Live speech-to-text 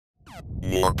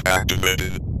Warp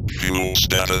activated. Fuel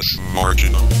status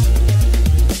marginal.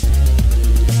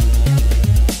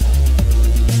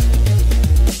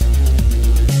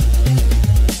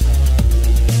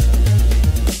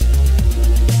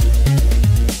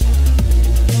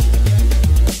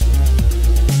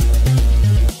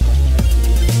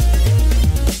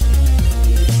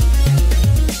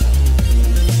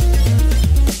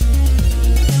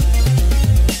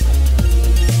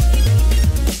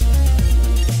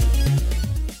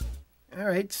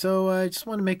 So I just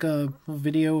want to make a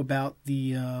video about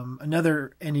the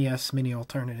another NES Mini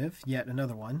alternative, yet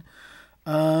another one.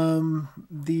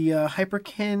 The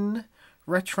Hyperkin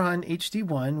Retron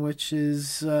HD1, which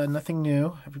is nothing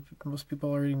new. Most people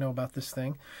already know about this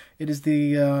thing. It is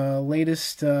the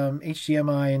latest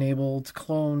HDMI-enabled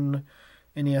clone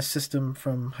NES system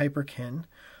from Hyperkin.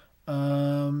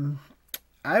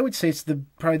 I would say it's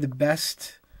probably the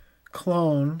best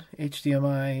clone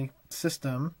HDMI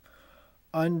system.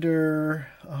 Under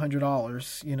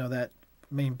 $100, you know, that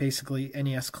basically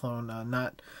NES clone,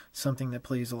 not something that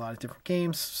plays a lot of different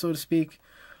games, so to speak.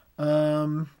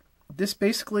 This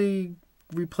basically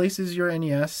replaces your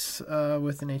NES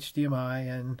with an HDMI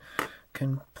and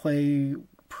can play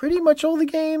pretty much all the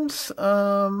games,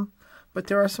 but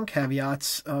there are some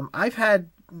caveats. I've had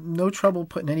no trouble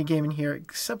putting any game in here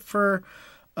except for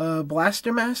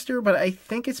Blaster Master, but I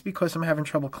think it's because I'm having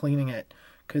trouble cleaning it.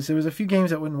 Because there was a few games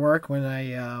that wouldn't work when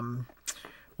I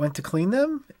went to clean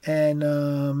them, and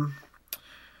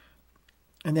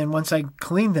then once I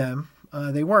cleaned them,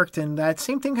 they worked. And that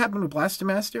same thing happened with Blaster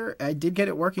Master. I did get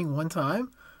it working one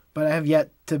time, but I have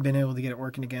yet to been able to get it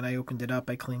working again. I opened it up,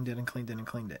 I cleaned it, and cleaned it, and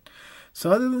cleaned it.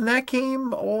 So other than that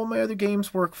game, all my other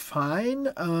games work fine.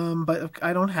 But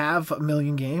I don't have a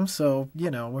million games, so you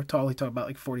know we're totally talking about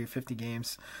like 40 or 50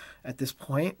 games at this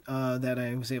point that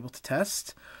I was able to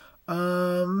test.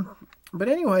 But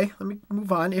anyway, let me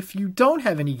move on. If you don't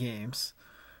have any games,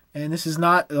 and this is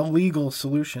not a legal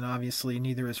solution, obviously,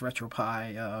 neither is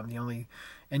RetroPie,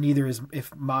 and neither is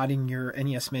if modding your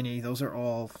NES Mini. Those are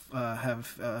all,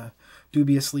 have,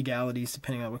 dubious legalities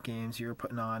depending on what games you're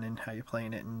putting on and how you're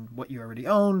playing it and what you already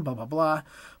own, blah, blah, blah.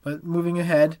 But moving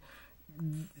ahead,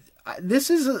 this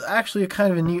is actually a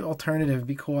kind of a neat alternative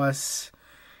because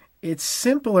it's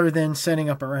simpler than setting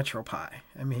up a RetroPie.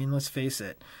 I mean, let's face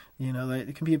it. You know,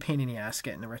 it can be a pain in the ass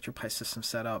getting the RetroPie system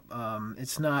set up.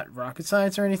 It's not rocket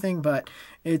science or anything, but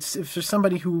it's if there's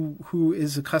somebody who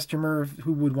is a customer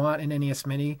who would want an NES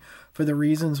Mini for the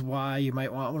reasons why you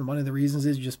might want one. One of the reasons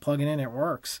is you just plug it in, it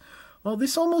works. Well,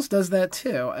 this almost does that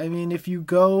too. I mean, if you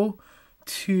get a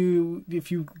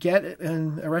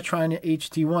Retron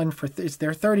HD1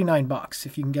 they're $39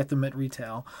 if you can get them at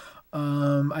retail.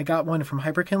 I got one from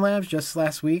Hyperkin Labs just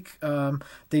last week.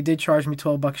 They did charge me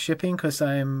 $12 shipping because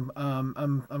I'm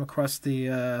across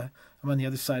I'm on the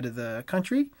other side of the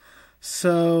country.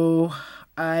 So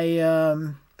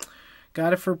I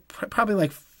got it for probably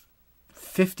like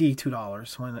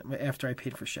 $52 after I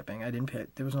paid for shipping. I didn't pay,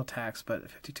 there was no tax, but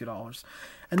 $52.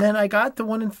 And then I got the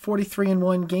 1 in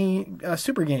 43-in-1 game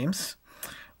Super Games,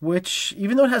 which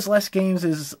even though it has less games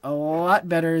is a lot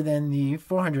better than the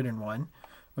 400-in-1.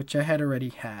 Which I had already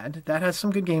had. That has some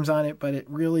good games on it, but it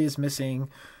really is missing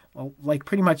like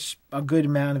pretty much a good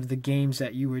amount of the games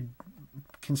that you would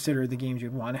consider the games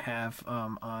you'd want to have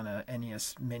on a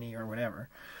NES Mini or whatever.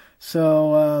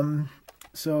 So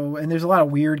and there's a lot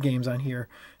of weird games on here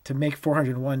to make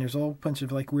 401. There's a whole bunch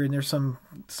of like weird, and there's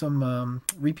some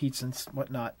repeats and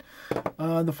whatnot. The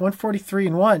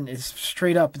 143-in-1 is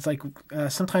straight up. It's like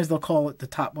sometimes they'll call it the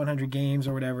top 100 games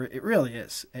or whatever. It really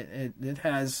is. It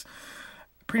has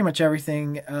pretty much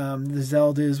everything. The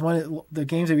Zelda is one of the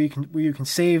games where you can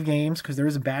save games because there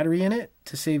is a battery in it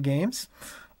to save games,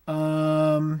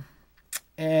 and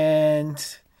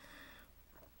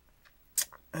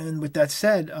with that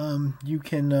said, you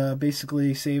can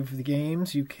basically save the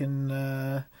games. You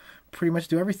can pretty much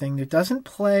do everything. It doesn't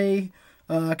play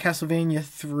Castlevania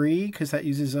 3 because that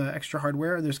uses extra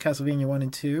hardware. There's Castlevania 1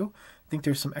 and 2. I think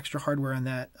there's some extra hardware on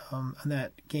that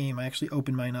game. I actually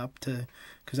opened mine up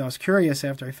because I was curious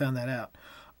after I found that out.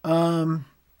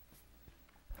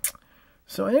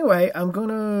 So anyway, I'm going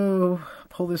to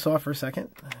pull this off for a second,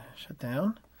 shut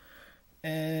down,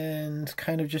 and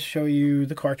kind of just show you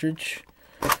the cartridge.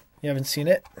 You haven't seen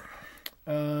it.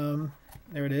 There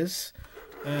it is.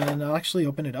 And I'll actually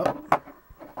open it up.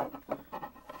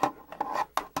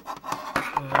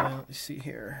 Let me see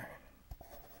here.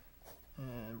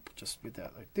 And just put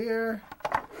that right there.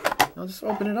 I'll just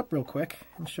open it up real quick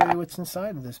and show you what's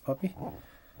inside of this puppy.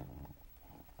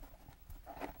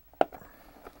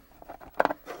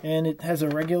 And it has a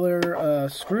regular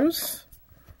screws.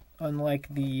 unlike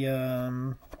the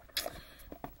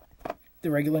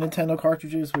regular Nintendo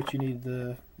cartridges, which you need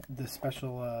the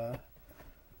special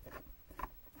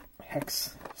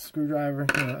hex screwdriver,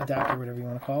 adapter, whatever you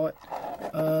want to call it.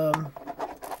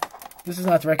 This is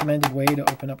not the recommended way to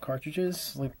open up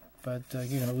cartridges, but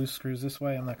you're going to lose screws this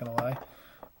way, I'm not going to lie.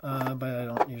 But I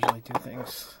don't usually do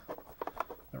things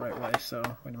the right way, so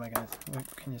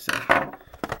what can you say?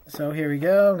 So here we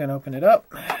go, I'm going to open it up.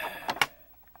 Let's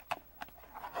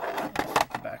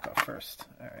take the back off first.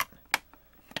 Alright,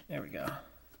 there we go.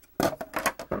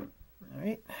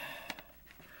 Alright,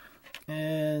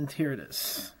 and here it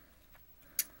is.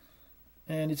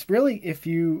 And it's really,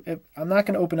 I'm not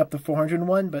going to open up the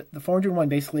 401, but the 401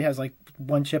 basically has like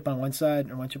one chip on one side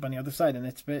and one chip on the other side, and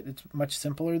it's much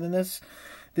simpler than this.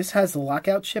 This has the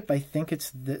lockout chip. I think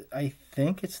it's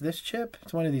this chip.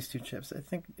 It's one of these two chips. I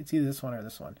think it's either this one or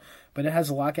this one. But it has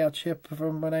a lockout chip,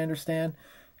 from what I understand,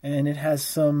 and it has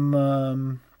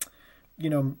some,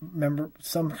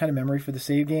 some kind of memory for the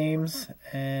save games,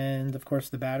 and of course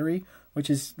the battery,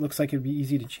 which looks like it'd be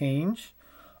easy to change.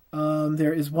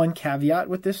 There is one caveat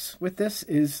with this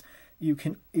is you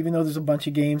can, even though there's a bunch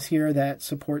of games here that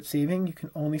support saving, you can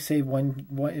only save one.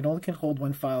 It only can hold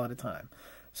one file at a time.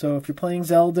 So if you're playing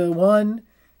Zelda 1,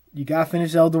 you gotta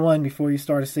finish Zelda 1 before you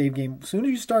start a save game. As soon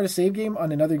as you start a save game on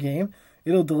another game,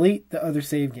 it'll delete the other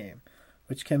save game,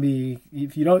 which can be,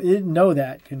 if you didn't know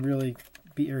that, can really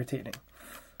be irritating.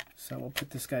 So we'll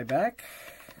put this guy back.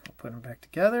 We'll put him back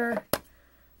together.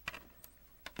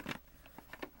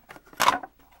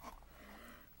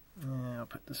 And I'll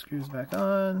put the screws back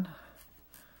on.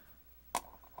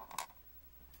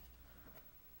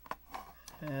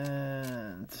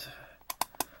 And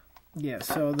yeah,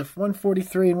 so the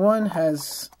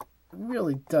 143-in-1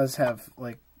 really does have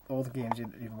like all the games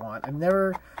you'd want.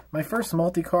 My first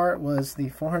multi-cart was the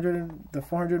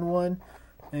 401,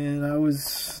 and I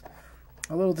was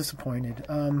a little disappointed.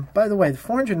 By the way, the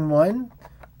 401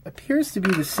 appears to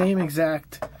be the same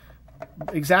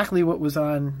exactly what was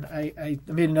on. I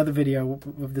made another video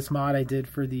of this mod I did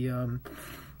for the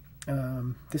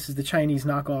this is the Chinese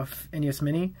knockoff NES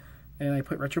Mini, and I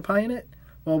put RetroPie in it.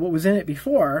 Well, what was in it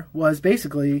before was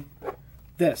basically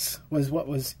this was what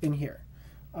was in here,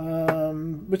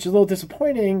 which is a little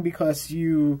disappointing because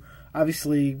you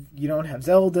don't have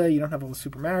Zelda, you don't have all the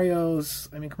Super Marios.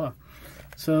 I mean, come on.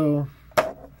 So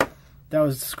that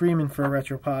was screaming for a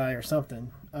RetroPie or something.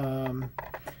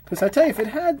 Because I tell you, if it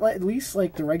had at least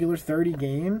like the regular 30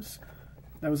 games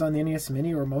that was on the NES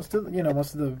Mini, or most of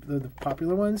the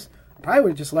popular ones, I probably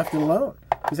would have just left it alone.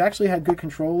 Because it actually had good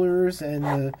controllers,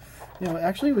 and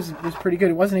actually it was pretty good.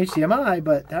 It wasn't HDMI,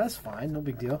 but that's fine, no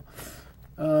big deal.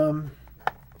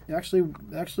 Actually,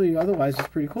 otherwise it's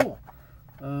pretty cool.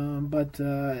 But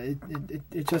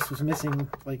it just was missing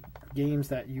like games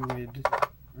that you would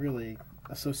really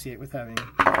associate with having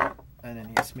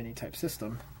an NES Mini type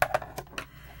system.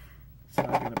 So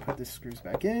I'm going to put the screws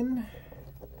back in,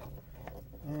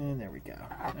 and there we go.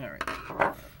 Alright,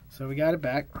 so we got it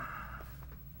back,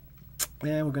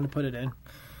 and we're going to put it in.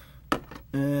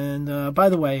 And by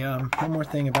the way, one more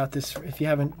thing about this, if you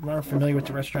aren't familiar with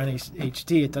the Retron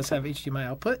HD, it does have HDMI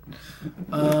output.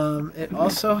 It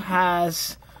also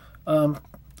has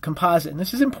composite, and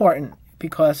this is important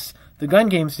because the gun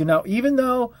games do now, even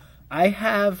though I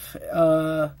have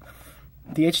the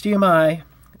HDMI,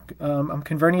 I'm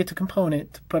converting it to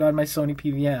component to put on my Sony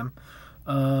PVM.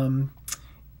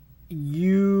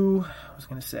 You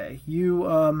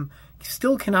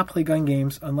still cannot play gun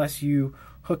games unless you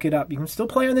hook it up. You can still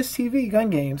play on this TV gun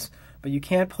games, but you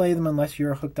can't play them unless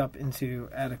you're hooked up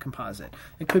at a composite.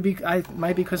 It could be,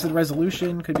 might be because of the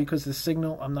resolution, could be because of the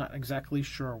signal. I'm not exactly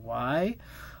sure why,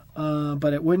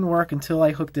 but it wouldn't work until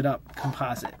I hooked it up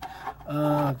composite.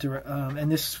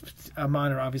 And this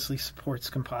monitor obviously supports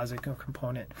composite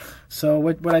component. So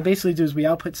what I basically do is we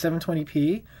output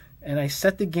 720p, and I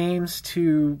set the games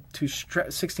to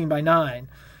 16:9.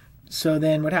 So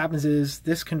then what happens is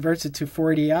this converts it to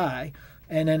 480i,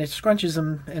 and then it scrunches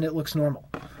them, and it looks normal.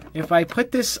 If I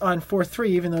put this on 4.3,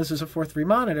 even though this is a 4.3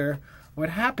 monitor, what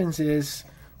happens is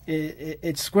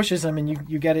it squishes them, and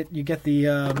you get the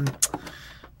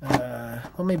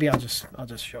well, maybe I'll just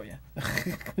show you.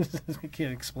 I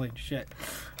can't explain shit.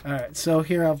 All right, so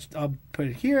here I'll put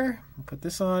it here. I'll put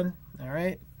this on. All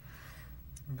right,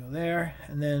 go there,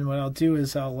 and then what I'll do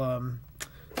is I'll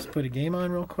just put a game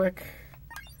on real quick,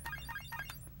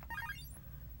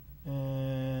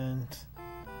 and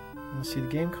you'll see the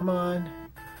game come on.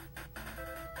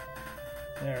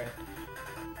 All right,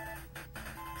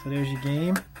 so there's your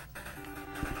game.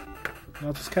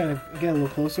 I'll just kind of get a little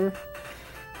closer.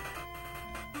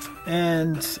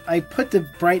 And I put the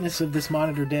brightness of this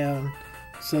monitor down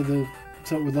so it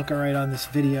would look all right on this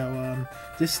video.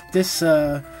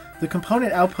 The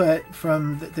component output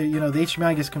from the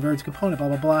HDMI gets converted to component, blah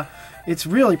blah blah. It's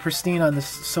really pristine on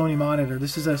this Sony monitor.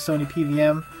 This is a Sony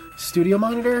PVM studio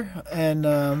monitor, and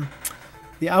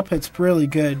the output's really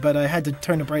good. But I had to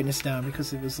turn the brightness down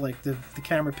because it was like the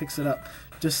camera picks it up,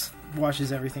 just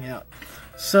washes everything out.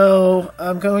 So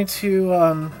I'm going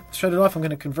to shut it off. I'm going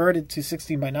to convert it to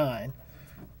 16:9.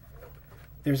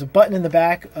 There's a button in the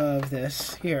back of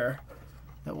this here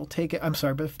that will take it, I'm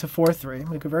sorry, but to 4.3. I'm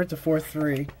going to convert it to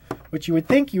 4.3, which you would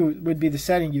think would be the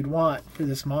setting you'd want for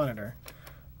this monitor.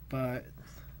 But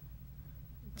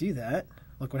do that,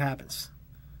 look what happens.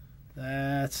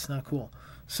 That's not cool.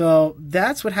 So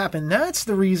that's what happened. That's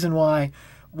the reason why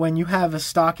when you have a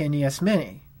stock NES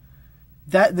Mini,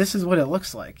 this is what it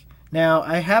looks like. Now,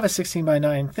 I have a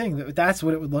 16:9 thing. That's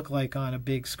what it would look like on a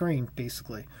big screen,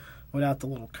 basically, without the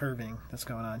little curving that's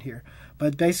going on here.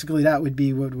 But basically, that would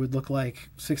be what it would look like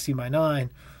 16:9.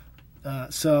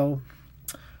 So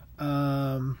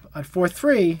on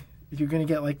 4.3, you're going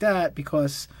to get like that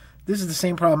because this is the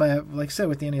same problem I have, like I said,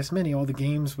 with the NES Mini. All the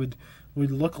games would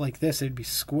look like this. They'd be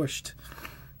squished.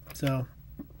 So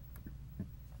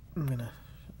I'm going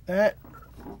to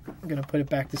put it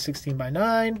back to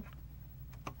 16:9.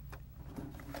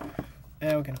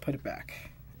 And we're going to put it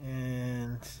back.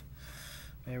 And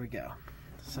there we go.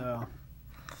 So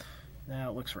now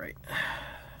it looks right.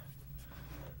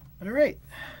 All right.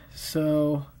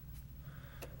 So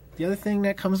the other thing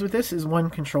that comes with this is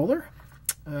one controller.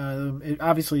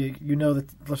 Obviously, you know that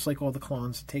just like all the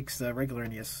clones, it takes the regular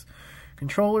NES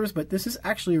controllers, but this is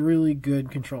actually a really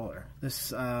good controller.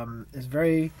 This is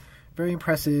very, very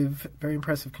impressive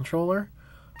controller.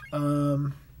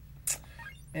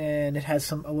 And it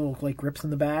has a little like grips in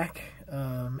the back.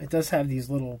 It does have these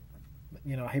little,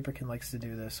 Hyperkin likes to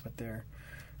do this with their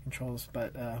controls,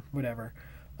 but whatever.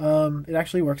 It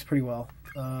actually works pretty well.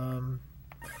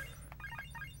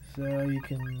 So you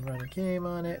can run a game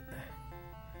on it,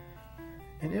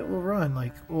 and it will run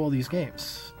like all these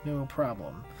games, no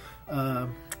problem.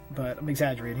 But I'm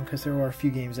exaggerating because there were a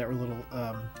few games that were a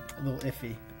little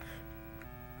iffy.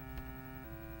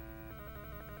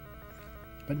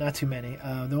 But not too many.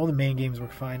 All the main games were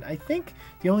fine. I think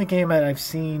the only game that I've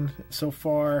seen so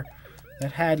far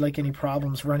that had like any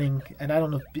problems running, and I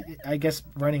don't know, I guess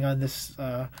running on this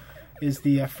is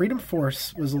the Freedom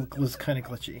Force was kind of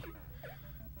glitchy.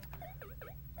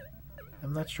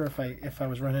 I'm not sure if I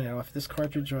was running it off this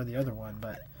cartridge or the other one,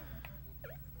 but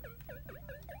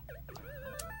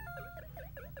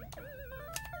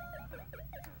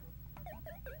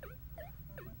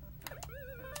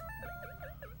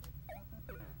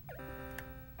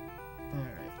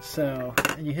so,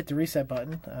 and you hit the reset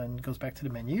button and it goes back to the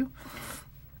menu.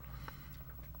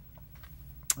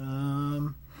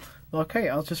 Okay,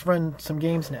 I'll just run some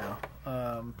games now.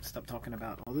 Stop talking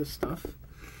about all this stuff.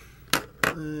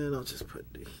 And I'll just put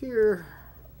it here.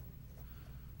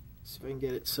 See if I can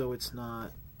get it so it's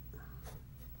not...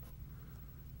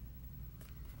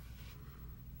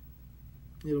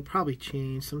 It'll probably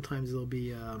change. Sometimes it'll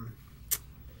be... Alright.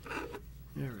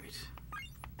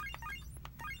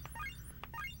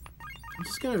 I'm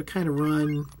just going to kind of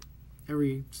run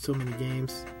every so many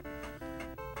games.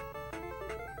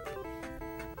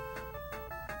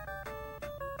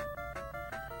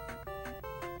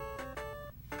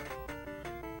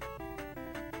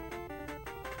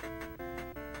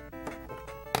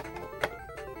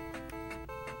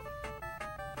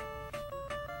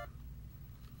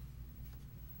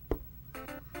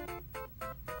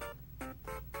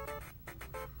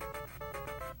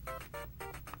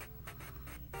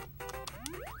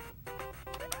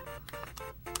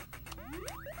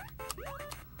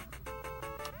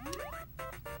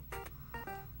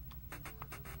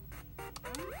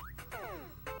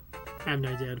 I have no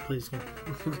idea how to play this game.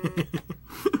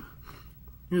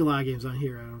 There are a lot of games on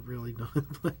here I don't really know how to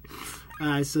play.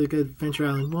 So good Adventure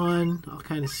Island 1. I'll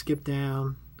kind of skip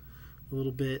down a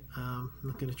little bit. I'm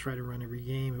not going to try to run every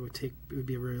game. It would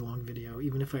be a very long video,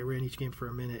 even if I ran each game for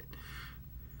a minute.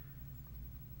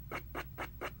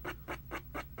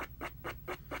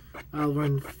 I'll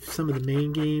run some of the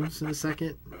main games in a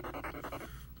second.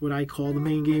 What I call the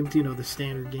main games, the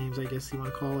standard games, I guess you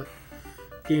want to call it.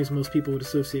 Games most people would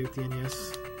associate with the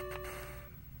NES.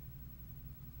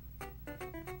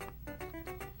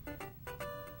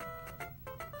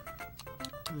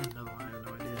 Another one, I have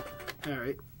no idea.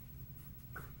 Alright.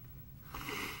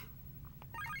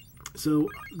 So,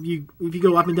 if you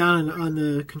go up and down on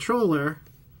the controller,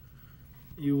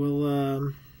 you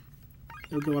will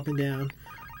it'll go up and down.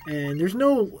 And there's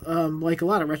no, like a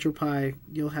lot of RetroPie,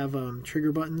 you'll have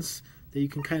trigger buttons that you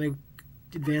can kind of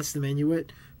advance the menu with,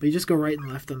 but you just go right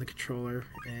and left on the controller,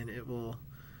 and it will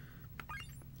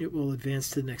advance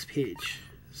to the next page,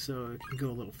 so it can go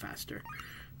a little faster.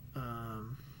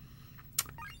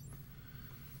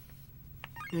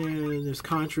 And there's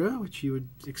Contra, which you would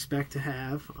expect to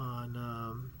have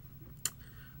on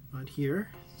here.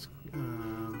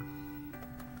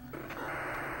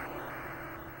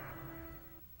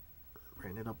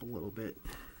 Bring it up a little bit.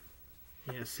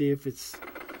 Yeah, see if it's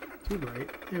too bright.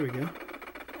 There we go.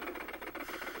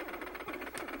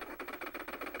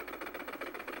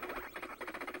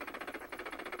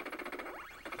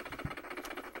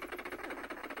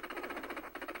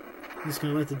 I'm just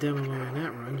going to let the demo on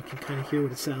that run. You can kind of hear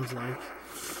what it sounds like.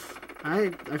 I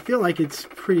feel like it's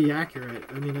pretty accurate.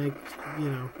 I mean,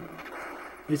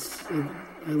 it's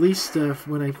at least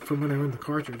from when I run the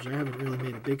cartridge. I haven't really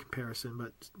made a big comparison,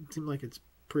 but it seemed like it's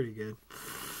pretty good.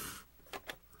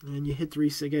 And you hit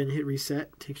reset again. You hit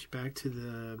reset, takes you back to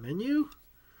the menu,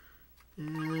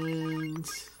 and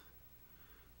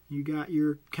you got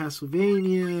your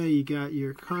Castlevania, you got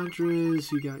your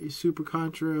Contras, you got your Super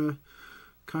Contra,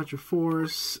 Contra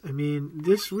Force. I mean,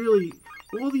 this really,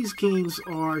 all these games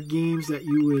are games that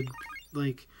you would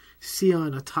like see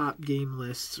on a top game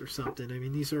list or something. I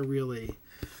mean, these are really,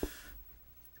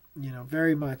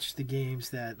 very much the games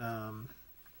that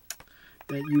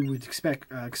that you would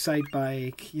expect. Excite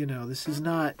Bike, this is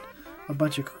not a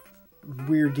bunch of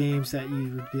weird games that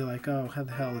you would be like, oh, how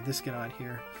the hell did this get on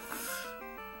here?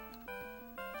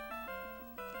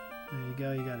 There you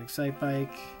go. You got Excite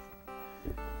Bike.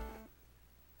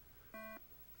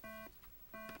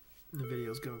 The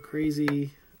video's going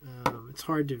crazy. It's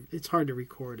hard to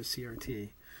record a CRT,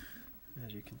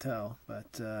 as you can tell,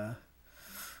 but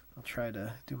I'll try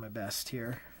to do my best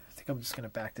here. I think I'm just going to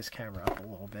back this camera up a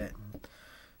little bit and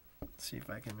see if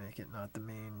I can make it not the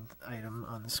main item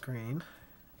on the screen.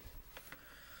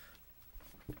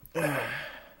 All right.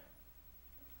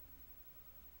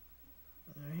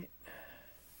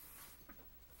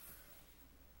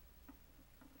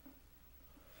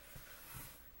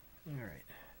 All right.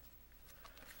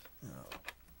 Now,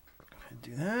 go ahead and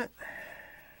do that.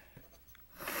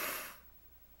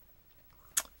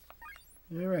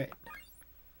 All right.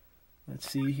 Let's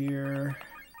see here.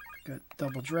 Got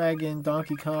Double Dragon,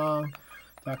 Donkey Kong,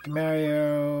 Dr.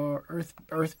 Mario,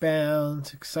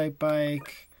 Earthbound, Excite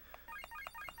Bike,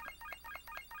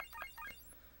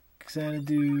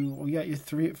 Xanadu. We got your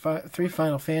three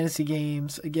Final Fantasy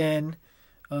games. Again,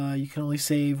 you can only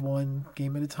save one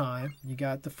game at a time. You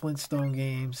got the Flintstone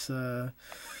games,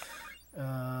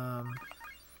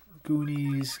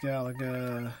 Goonies,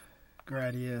 Galaga,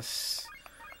 Gradius.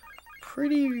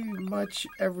 Pretty much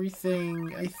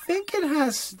everything. I think it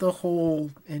has the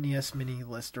whole NES Mini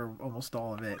list, or almost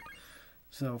all of it.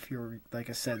 So if you're, like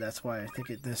I said, that's why I think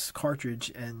this cartridge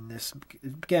and this,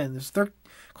 again,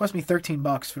 cost me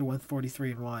 $13 for the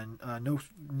 143 in one.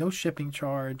 No shipping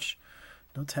charge,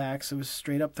 no tax. It was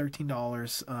straight up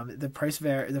 $13. The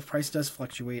price does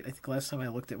fluctuate. I think last time I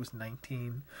looked it was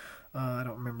 $19. I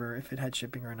don't remember if it had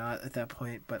shipping or not at that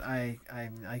point, but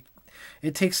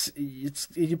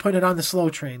you put it on the slow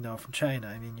train though from China.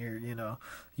 I mean,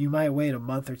 you might wait a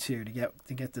month or two to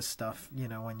get this stuff,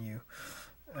 when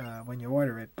you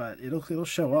order it, but it'll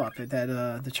show up.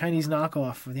 The Chinese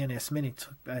knockoff of the NES Mini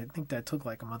I think that took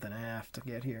like a month and a half to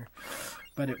get here,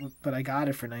 but I got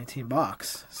it for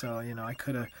 $19. So I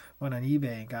could have went on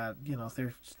eBay and got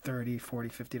 $30, $40,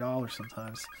 $50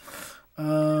 sometimes.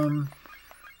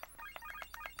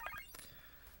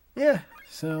 Yeah,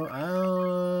 so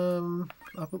I'll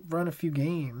run a few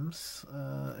games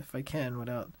if I can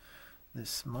without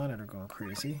this monitor going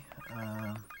crazy.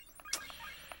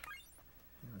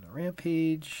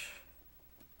 Rampage.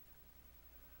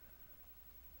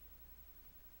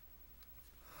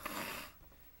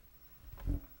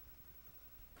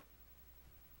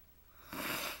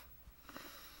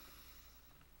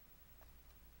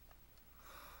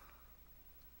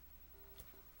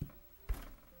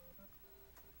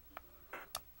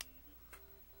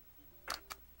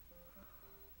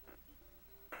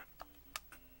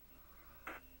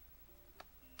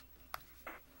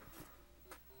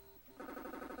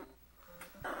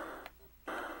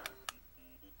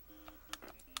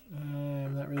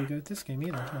 I'm not really good at this game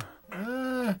either,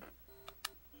 huh?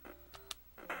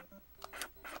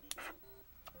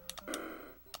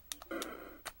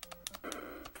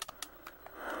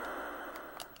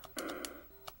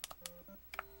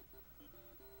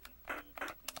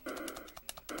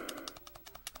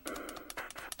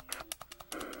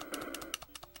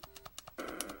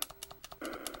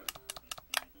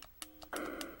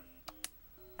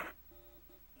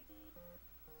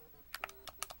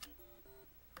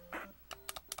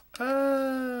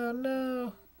 Oh,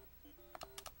 no.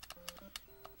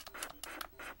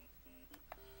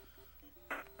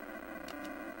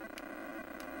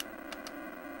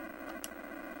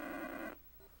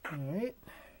 Alright.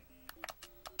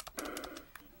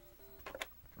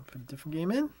 Put a different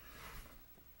game in.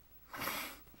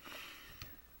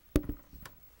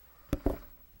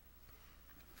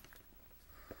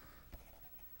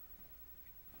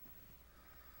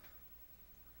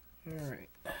 Alright.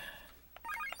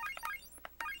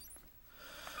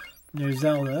 There's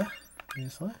Zelda,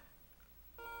 obviously.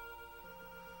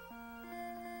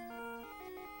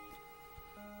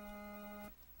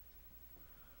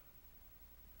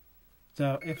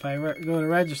 So if I go to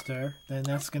register, then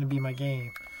that's going to be my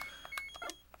game.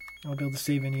 I'll be able to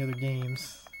save any other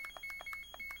games.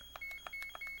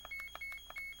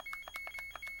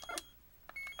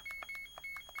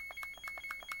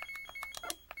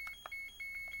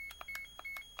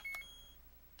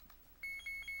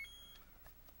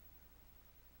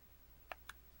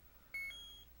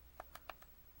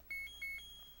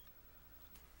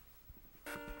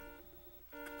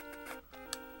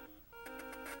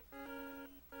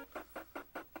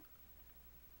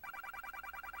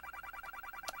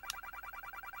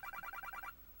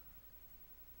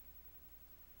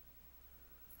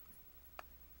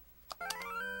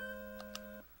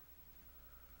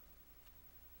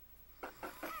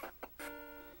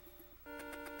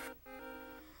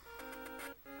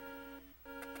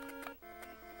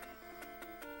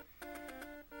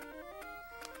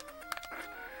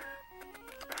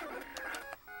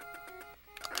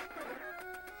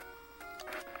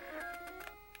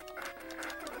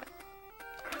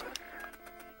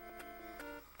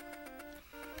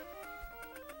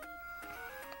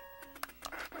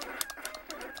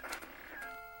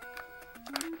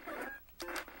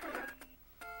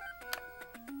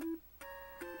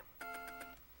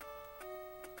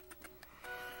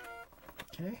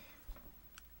 Okay.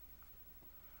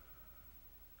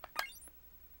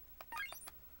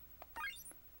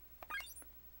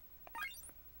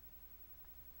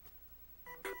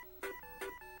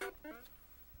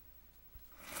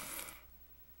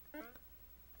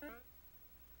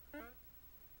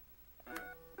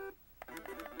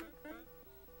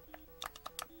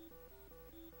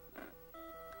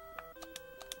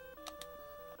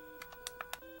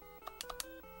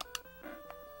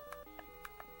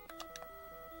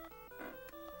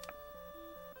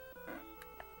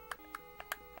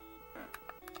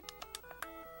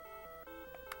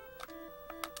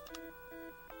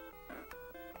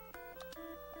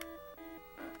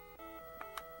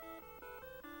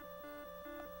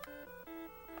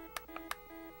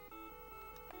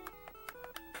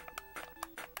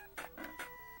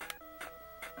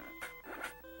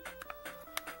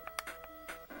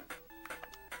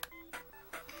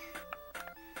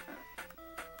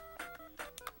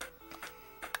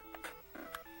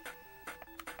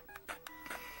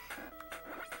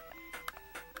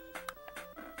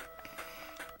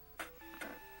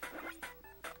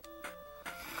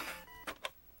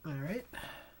 All right.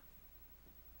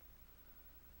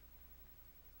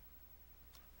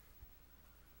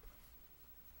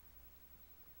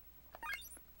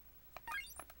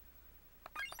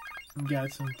 We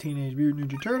got some Teenage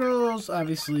Mutant Ninja Turtles.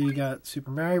 Obviously, you got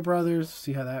Super Mario Brothers.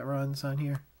 See how that runs on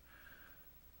here.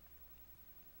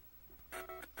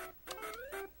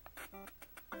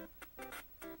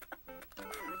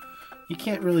 You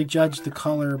can't really judge the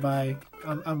color by...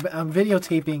 I'm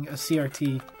videotaping a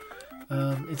CRT.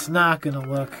 It's not going to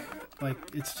look like...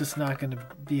 It's just not going to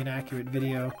be an accurate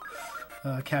video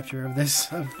capture of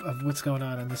this, of what's going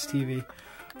on this TV.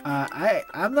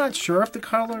 I'm not sure if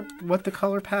what the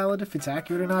color palette, if it's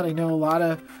accurate or not. I know a lot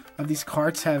of these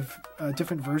carts have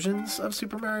different versions of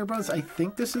Super Mario Bros. I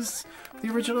think this is the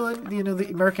original, the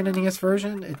American NES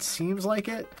version. It seems like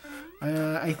it.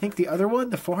 I think the other one,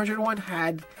 the 401,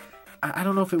 had... I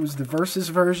don't know if it was the Versus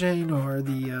version or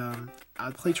the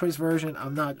Play Choice version.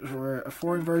 I'm not sure, a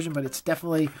foreign version, but it's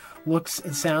definitely looks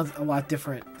and sounds a lot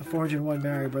different. The 401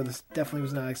 Mario Brothers definitely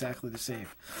was not exactly the same.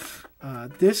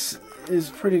 This is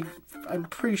pretty... I'm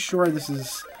pretty sure this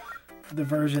is the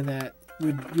version that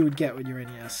you would get with your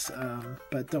NES,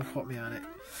 but don't quote me on it.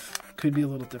 Could be a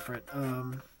little different.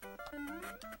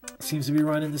 Seems to be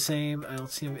running the same. I don't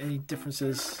see any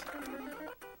differences.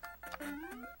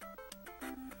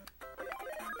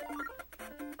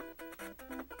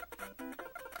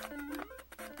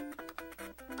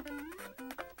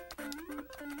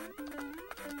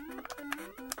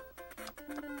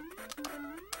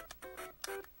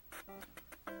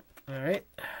 Alright,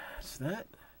 that's that.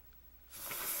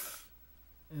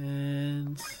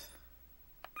 And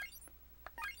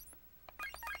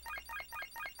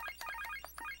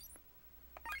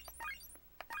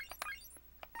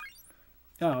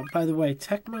Oh, by the way,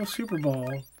 Tecmo Super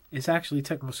Bowl is actually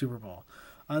Tecmo Super Bowl.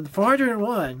 On the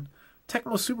 401,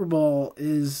 Tecmo Super Bowl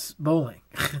is bowling.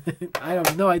 I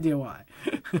have no idea why.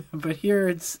 But here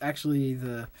it's actually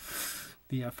the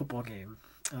football game.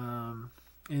 And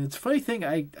it's a funny thing,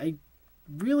 I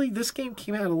really, this game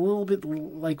came out a little bit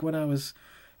like when I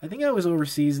think I was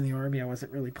overseas in the Army. I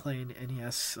wasn't really playing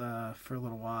NES for a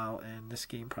little while, and this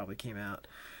game probably came out.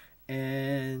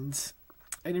 And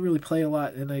I didn't really play a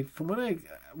lot. And when I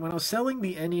was selling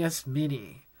the NES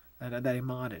Mini that I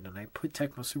modded, and I put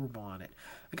Tecmo Super Bowl on it,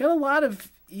 I got a lot of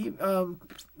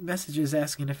messages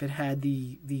asking if it had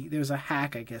there's a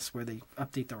hack, I guess, where they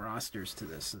update the rosters to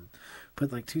this and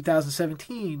put like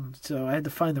 2017. So I had to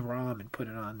find the ROM and put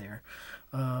it on there.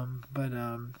 But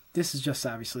this is just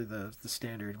obviously the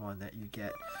standard one that you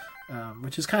get,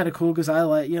 which is kind of cool because I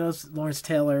like, Lawrence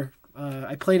Taylor.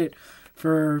 I played it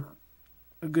for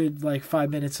a good 5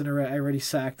 minutes and I already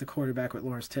sacked the quarterback with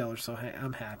Lawrence Taylor, so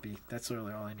I'm happy. That's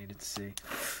really all I needed to see.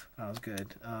 That was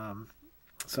good.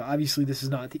 So obviously this is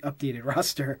not the updated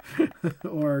roster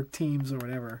or teams or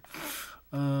whatever.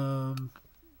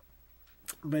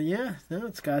 But yeah, no,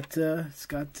 it's got some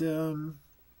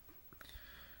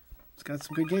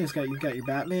good games. You've got your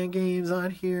Batman games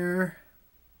on here.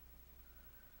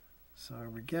 So here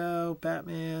we go,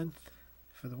 Batman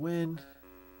for the win.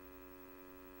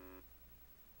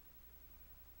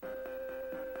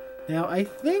 Now, I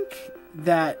think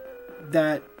that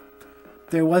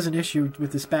there was an issue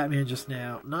with this Batman just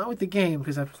now. Not with the game,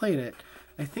 because I've played it.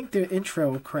 I think the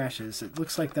intro crashes. It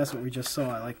looks like that's what we just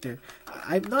saw.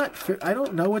 I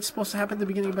don't know what's supposed to happen at the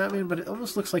beginning of Batman, but it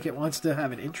almost looks like it wants to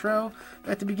have an intro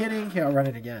at the beginning. Here, I'll run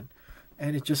it again.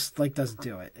 And it just, doesn't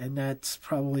do it. And that's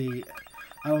probably...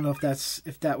 I don't know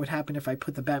if that would happen if I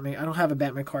put the Batman... I don't have a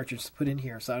Batman cartridge to put in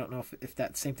here, so I don't know if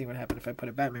that same thing would happen if I put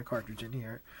a Batman cartridge in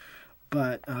here.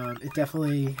 But it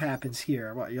definitely happens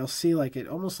here. You'll see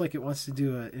almost like it wants to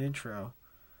do an intro.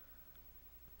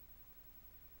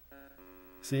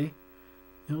 See?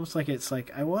 Almost like it's like,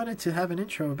 I wanted to have an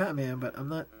intro of Batman, but I'm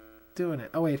not doing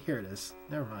it. Oh wait, here it is.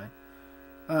 Never mind.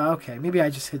 Okay, maybe I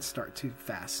just hit start too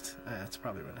fast. That's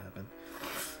probably what happened.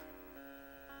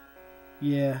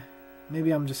 Yeah,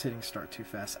 maybe I'm just hitting start too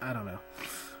fast. I don't know.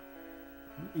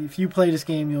 If you play this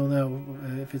game, you'll know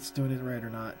if it's doing it right or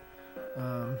not.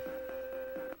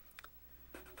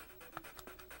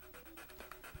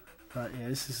 But yeah,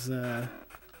 this is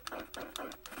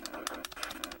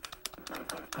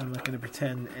I'm not going to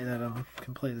pretend that I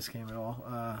can play this game at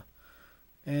all.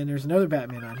 And there's another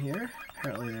Batman on here.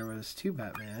 Apparently there was two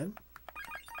Batman.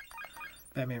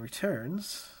 Batman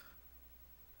Returns.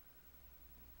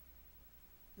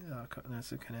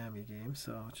 That's a Konami game,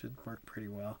 so it should work pretty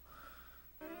well.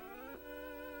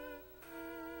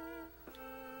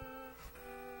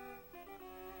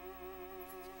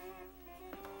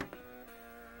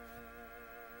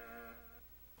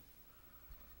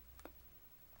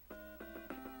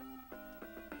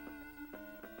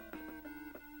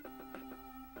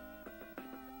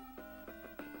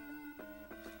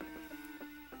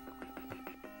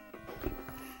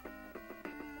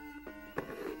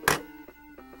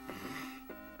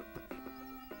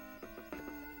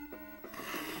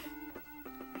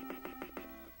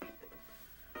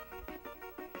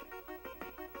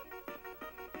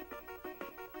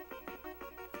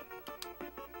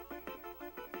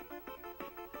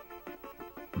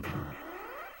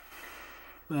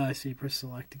 I see, press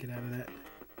select to get out of that.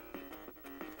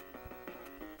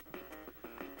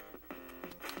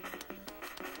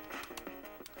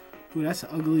 Ooh, that's an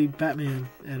ugly Batman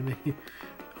enemy.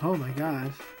 Oh my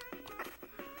god.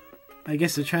 I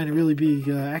guess they're trying to really be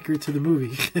accurate to the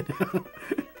movie.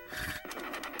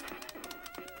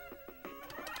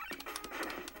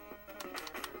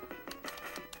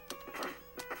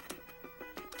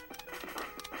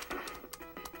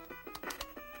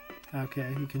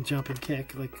 Okay, you can jump and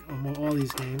kick like on all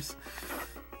these games.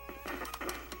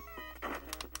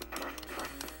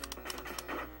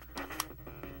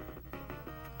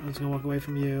 I'm just gonna walk away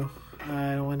from you.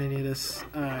 I don't want any of this.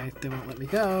 Alright, they won't let me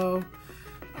go.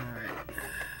 Alright.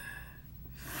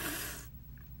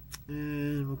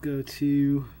 And we'll go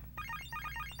to...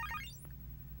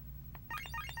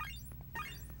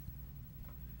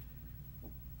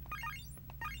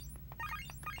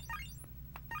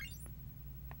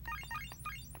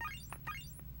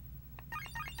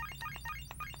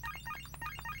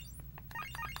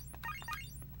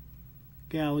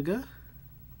 Galaga.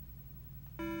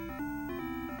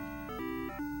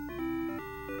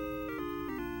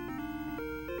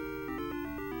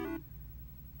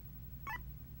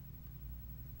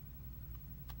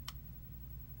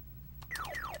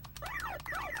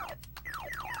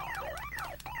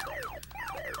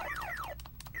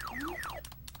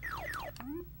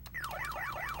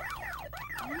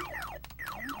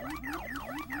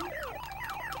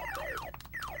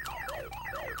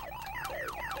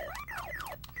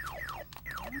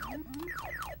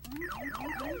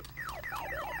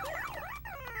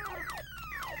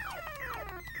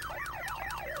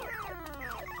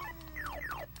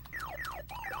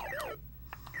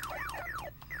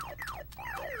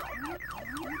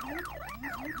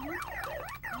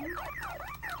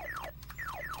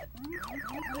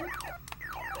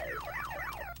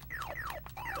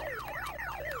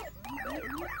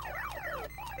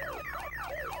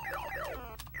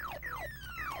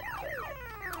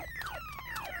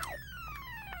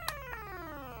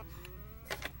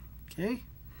 Okay.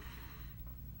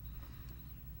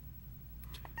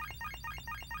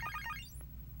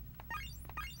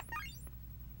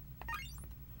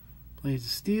 Blades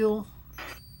of Steel.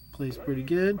 Plays pretty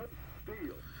good.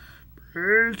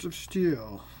 Blades of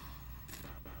Steel.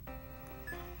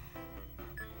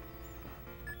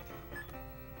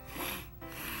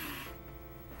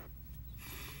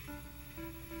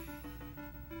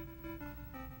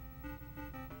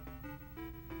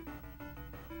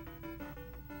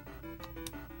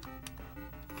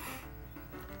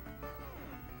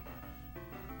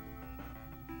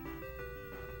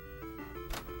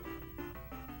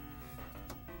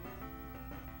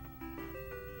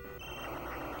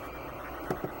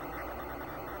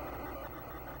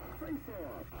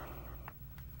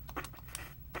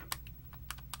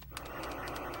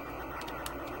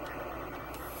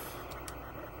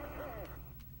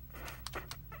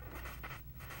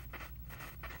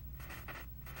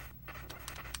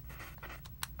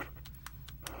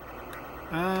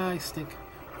 I stink.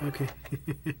 Okay.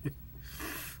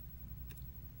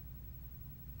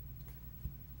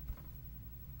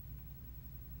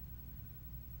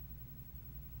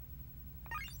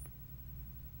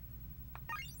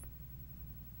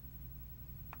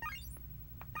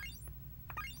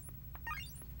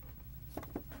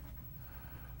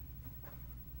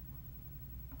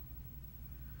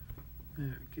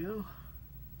 There we go.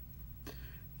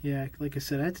 Yeah, like I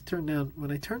said, I had to turn down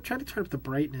when I try to turn up the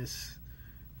brightness,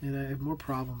 and I have more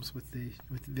problems with the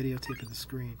videotape of the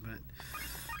screen, but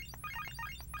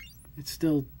it's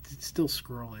still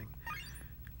scrolling.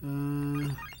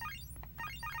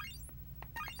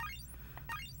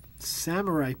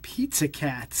 Samurai Pizza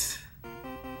Cats.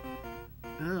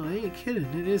 Oh, I ain't kidding.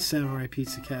 It is Samurai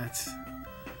Pizza Cats.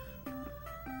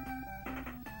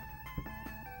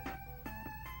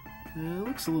 It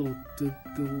looks a little.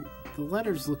 The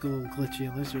letters look a little glitchy,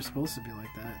 unless they're supposed to be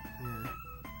like that. Yeah.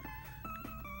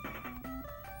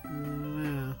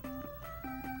 Yeah.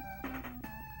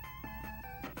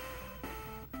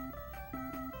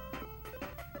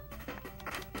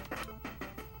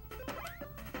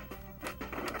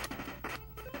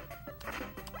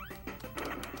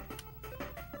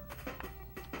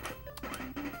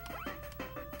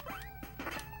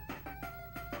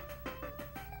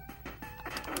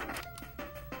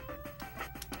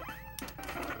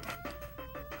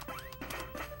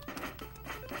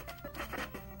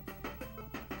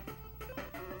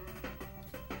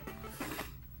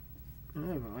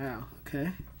 Oh, wow.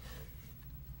 Okay.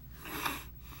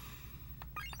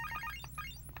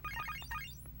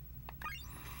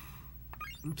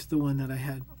 It's the one that I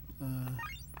had.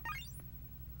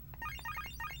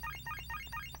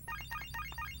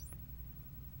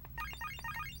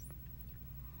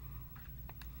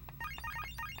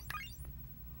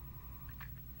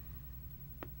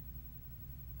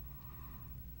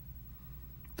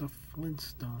 The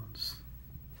Flintstones.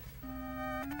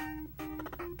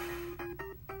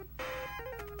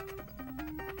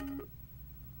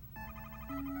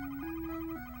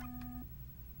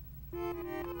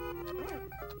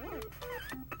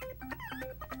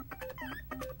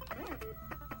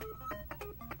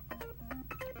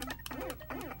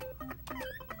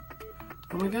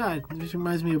 Oh my god, this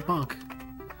reminds me of Bunk.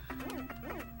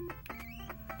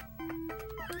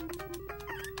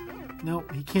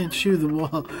 Nope, he can't shoe the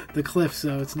wall, the cliff,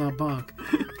 so it's not Bunk.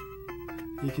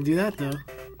 He can do that though.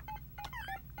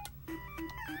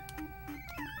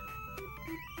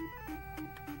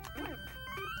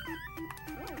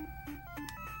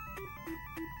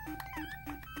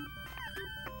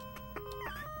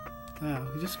 Wow,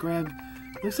 he just grabbed.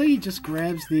 Looks like he just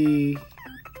grabs the.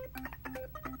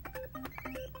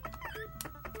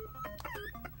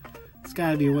 It's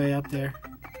gotta be way up there.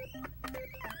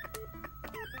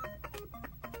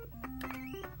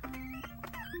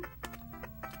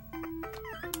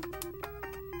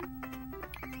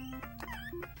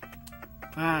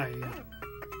 Ah, yeah.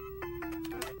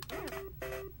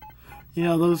 You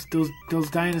know, those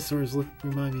dinosaurs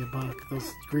remind me of Bunk.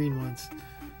 Those green ones.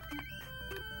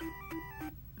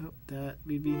 Oh, that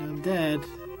would mean I'm dead.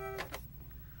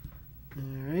 All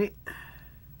right.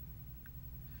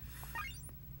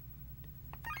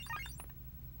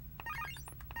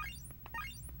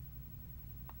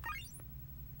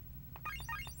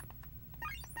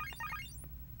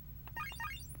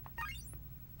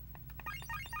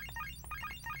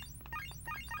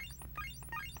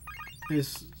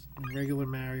 There's regular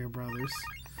Mario Brothers.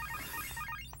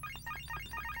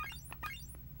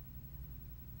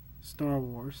 Star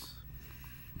Wars.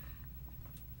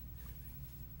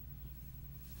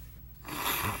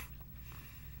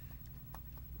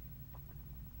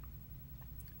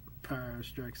 Power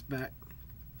Strikes Back.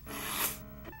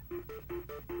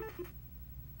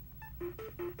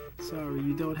 Sorry,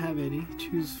 you don't have any.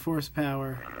 Choose force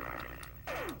power.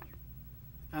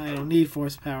 I don't need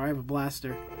force power. I have a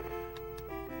blaster.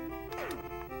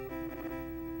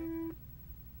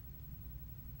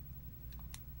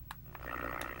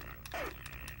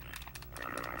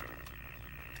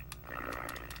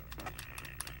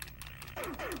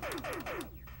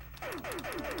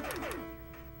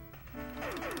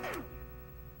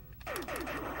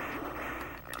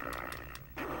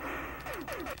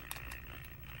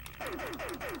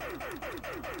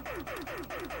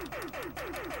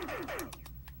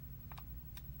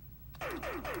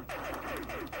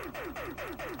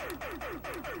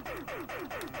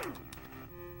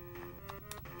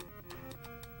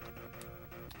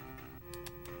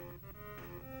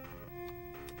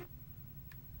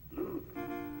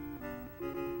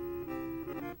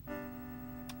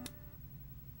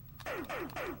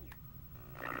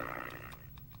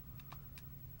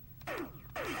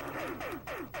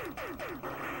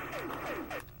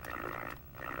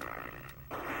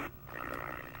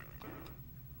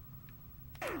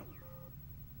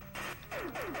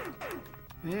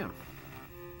 Damn.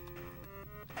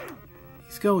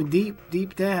 He's going deep,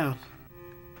 deep down.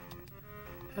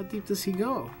 How deep does he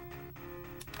go?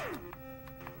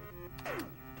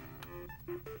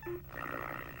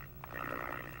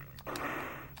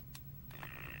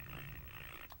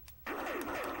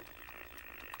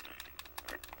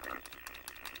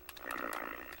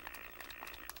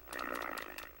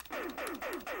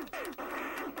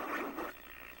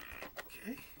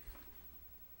 Okay.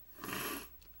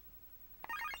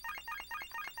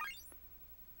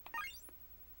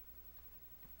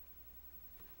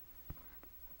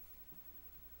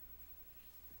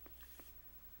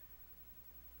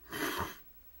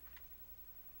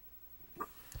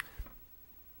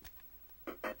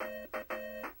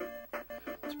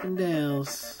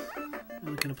 Spindales. I'm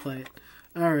not gonna play it.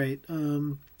 Alright,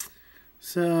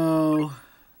 so let's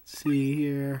see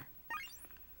here.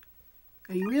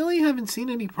 I really haven't seen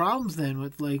any problems then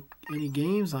with like any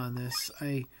games on this.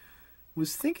 I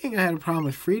was thinking I had a problem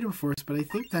with Freedom Force, but I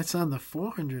think that's on the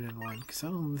 401 because I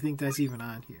don't think that's even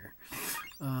on here.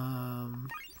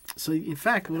 So in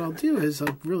fact, what I'll do is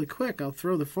really quick, I'll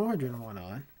throw the 401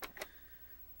 on.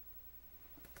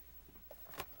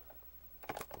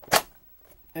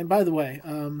 And by the way,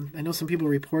 I know some people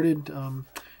reported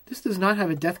this does not have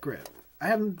a death grip.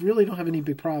 I really don't have any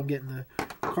big problem getting the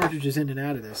cartridges in and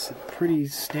out of this. It's pretty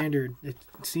standard. It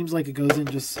seems like it goes in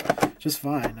just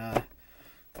fine.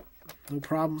 No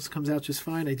problems. Comes out just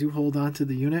fine. I do hold on to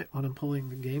the unit when I'm pulling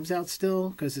the games out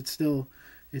still because it's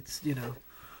you know.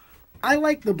 I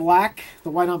like the black, the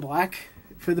white on black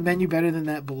for the menu better than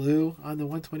that blue on the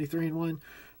 123-in-1,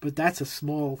 but that's a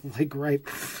small like gripe.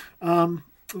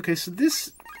 Okay, so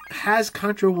this has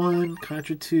Contra 1,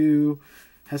 Contra 2,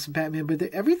 has some Batman, but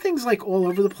everything's like all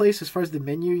over the place as far as the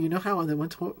menu. You know how on the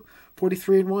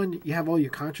 143-in-1 you have all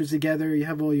your Contras together, you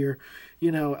have all your,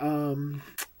 you know,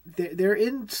 they're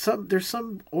in some, there's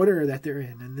some order that they're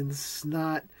in, and then it's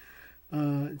not,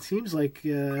 it seems like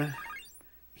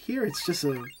here it's just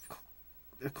a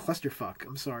clusterfuck.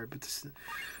 I'm sorry, but this,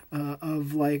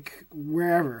 of like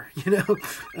wherever, you know,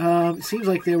 it seems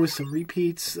like there was some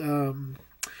repeats.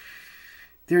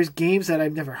 There's games that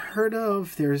I've never heard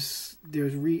of. There's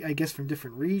I guess from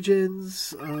different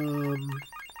regions, and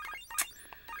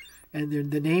then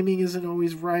the naming isn't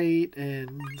always right,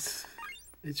 and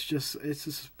it's just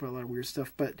a lot of weird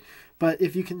stuff. But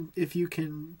if you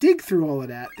can dig through all of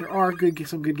that, there are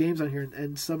some good games on here,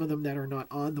 and some of them that are not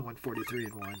on the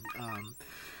 143-in-1.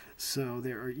 So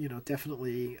there are, you know,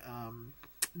 definitely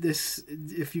this,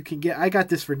 if you can get, I got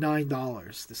this for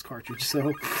 $9, this cartridge,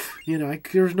 so you know,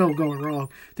 there's no going wrong.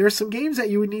 There are some games that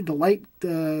you would need the light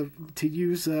to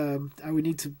use. I would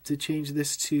need to change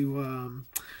this to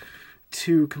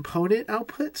component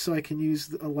output, so I can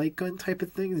use a light gun type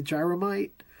of thing. The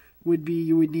gyromite would be,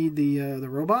 you would need the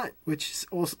robot, which is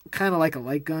also kind of like a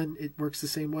light gun. It works the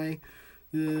same way.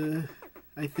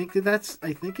 I think it is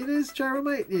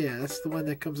gyromite. Yeah, that's the one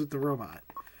that comes with the robot.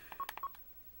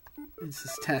 It's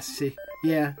this test. See,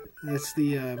 yeah, that's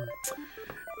the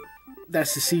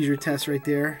seizure test right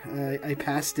there. I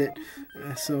passed it,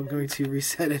 so I'm going to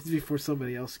reset it before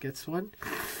somebody else gets one.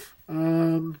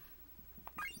 I'll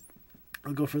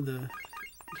go from the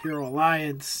Hero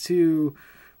Alliance to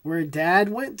where Dad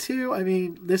went to. I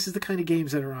mean, this is the kind of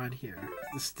games that are on here.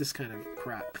 This kind of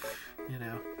crap, you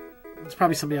know. There's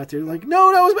probably somebody out there like,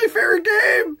 no, that was my favorite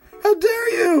game! How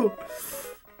dare you!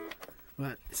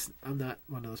 But I'm not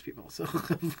one of those people, so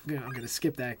I'm going to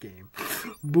skip that game.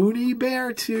 Boonie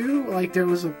Bear 2. Like, there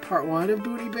was a part 1 of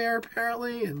Boonie Bear,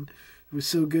 apparently, and it was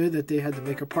so good that they had to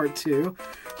make a part 2.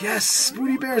 Yes!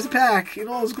 Boonie Bear's back in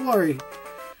all his glory.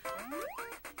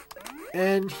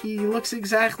 And he looks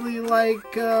exactly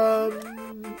like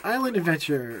Island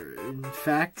Adventure. In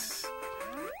fact,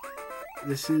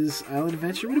 this is Island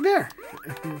Adventure with a bear.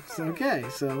 So, okay,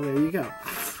 so there you go.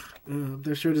 I'm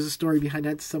sure there's a story behind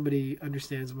that somebody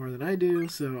understands more than I do,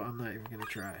 so I'm not even going to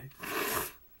try.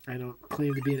 I don't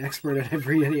claim to be an expert at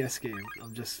every NES game.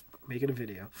 I'm just making a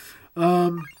video.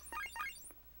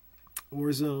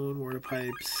 Warzone, Water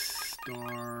Pipes,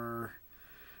 Star.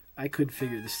 I couldn't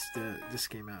figure this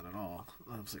game out at all.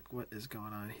 I was like, what is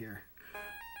going on here?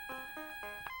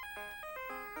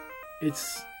 It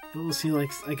almost seems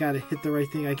like I gotta hit the right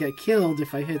thing. I get killed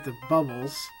if I hit the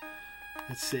bubbles.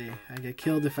 Let's see. I get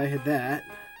killed if I hit that.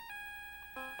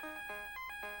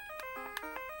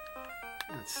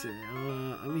 Let's see.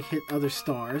 Let me hit other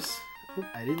stars. Oh,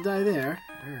 I didn't die there.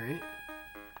 Alright.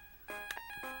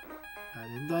 I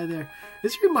didn't die there.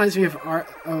 This reminds me of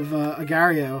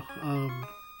Agario.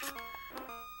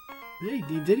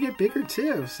 He did get bigger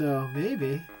too, so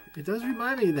maybe. It does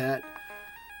remind me of that.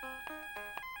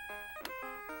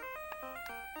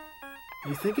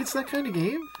 You think it's that kind of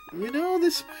game? You know,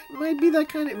 this might be that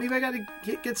kind of... Maybe I gotta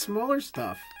get smaller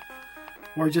stuff.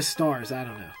 Or just stars, I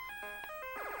don't know.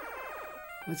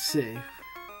 Let's see.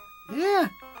 Yeah!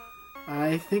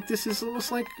 I think this is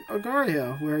almost like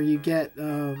Agario, where you get...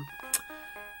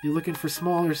 you're looking for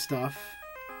smaller stuff.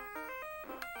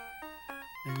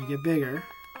 And you get bigger.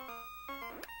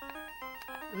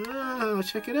 Oh,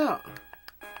 check it out.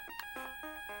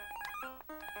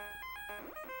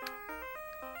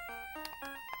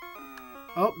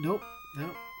 Oh, nope.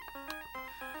 Nope.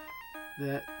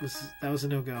 That was a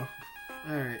no-go.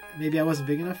 Alright. Maybe I wasn't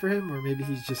big enough for him, or maybe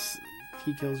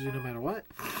he kills you no matter what.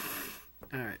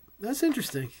 Alright. That's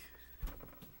interesting.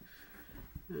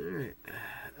 Alright.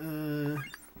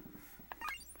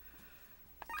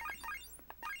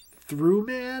 Through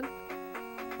Man?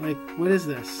 Like, what is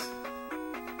this?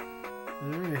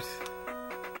 Alright.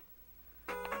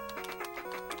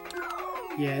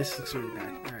 Yeah, this looks really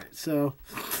bad. Alright, so...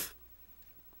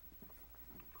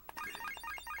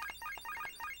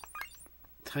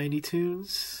 Tiny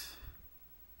Toons.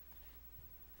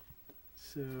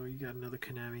 So you got another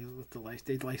Konami with the license.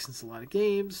 They license a lot of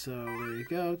games, so there you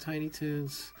go. Tiny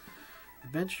Toons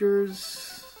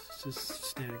Adventures. It's just a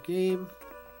standard game.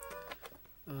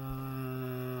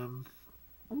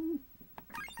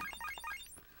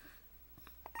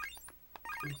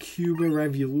 Cuba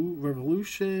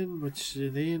Revolution, which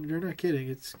they're not kidding.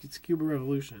 It's Cuba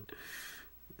Revolution.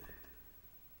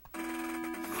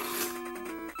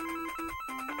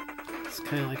 It's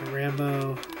kind of like a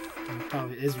Rambo. It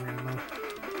probably is Rambo.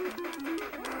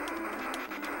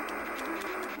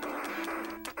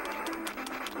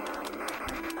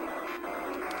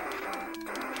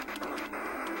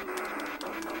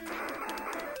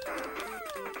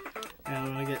 I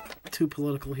don't want to get too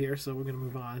political here, so we're going to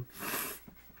move on.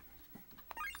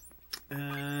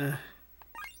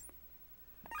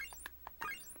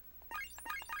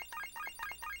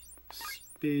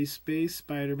 Space,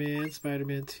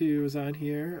 Spider-Man 2 is on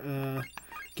here.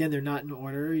 Again, they're not in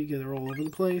order. They're all over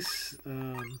the place.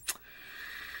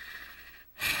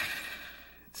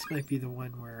 This might be the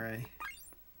one where I...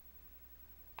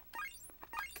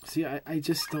 See, I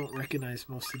just don't recognize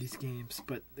most of these games.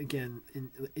 But again,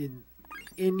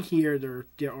 in here, there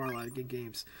are a lot of good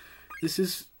games. This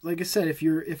is, like I said, if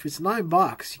it's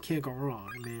 $9, you can't go wrong.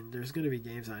 I mean, there's going to be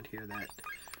games on here that...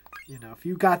 You know, if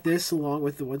you got this along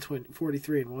with the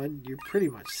 143 and 1, you're pretty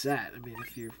much set. I mean,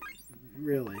 if you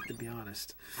really, to be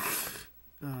honest.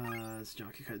 It's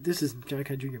Donkey Kong. This is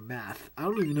Donkey Kong Jr. Math. I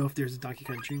don't even know if there's a Donkey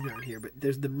Kong Jr. on here, but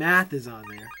the math is on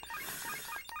there.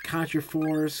 Contra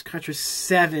Force, Contra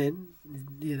 7.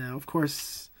 You know, of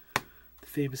course, the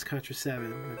famous Contra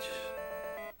 7, which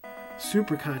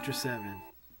Super Contra 7.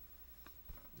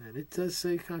 And it does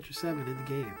say Contra 7 in the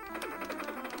game.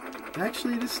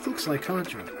 Actually, this looks like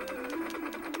Contra.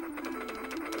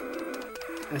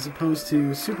 As opposed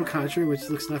to Super Contra, which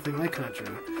looks nothing like Contra.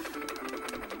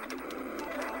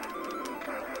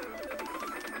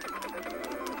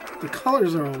 The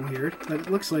colors are all weird, but it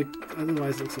looks like,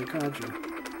 otherwise it looks like Contra.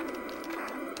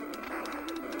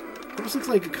 It almost looks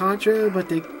like a Contra, but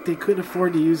they couldn't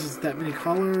afford to use that many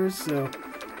colors, so...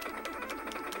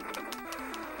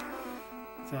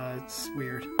 it's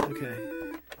weird. Okay.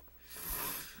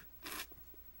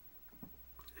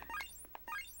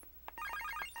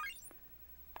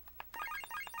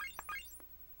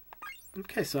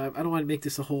 Okay, so I don't want to make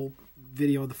this a whole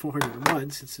video on the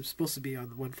 401 since it's supposed to be on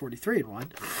the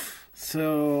 143-in-1.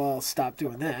 So I'll stop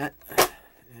doing that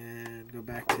and go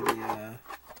back to the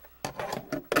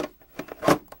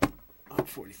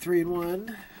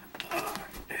 143-in-1.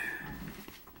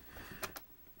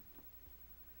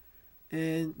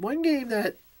 And one game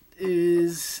that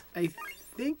I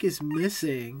think is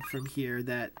missing from here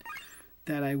that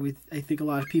I think a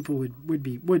lot of people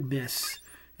would miss,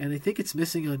 and I think it's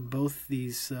missing on both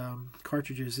these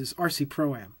cartridges, is RC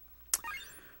Pro-Am.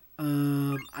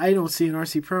 I don't see an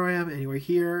RC Pro-Am anywhere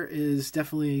here. Is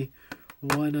definitely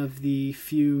one of the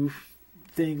few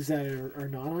things that are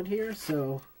not on here,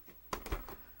 so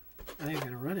I am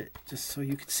going to run it just so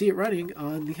you can see it running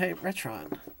on the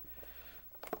Retron.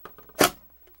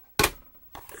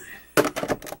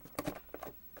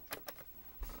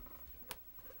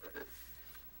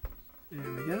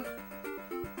 There we go.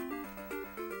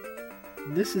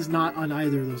 This is not on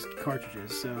either of those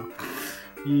cartridges, so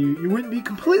you wouldn't be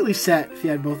completely set if you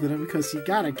had both of them, because you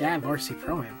gotta have RC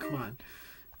Pro-Am. Come on.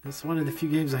 It's one of the few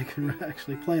games I can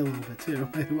actually play a little bit too,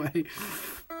 by the way.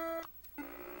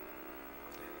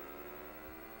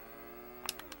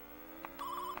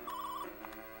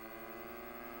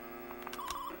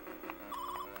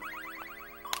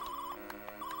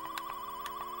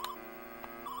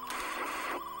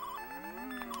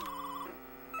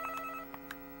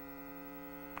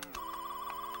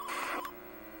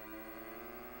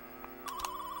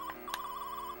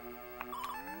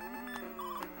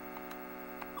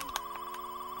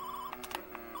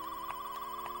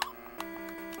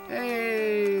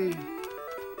 Hey!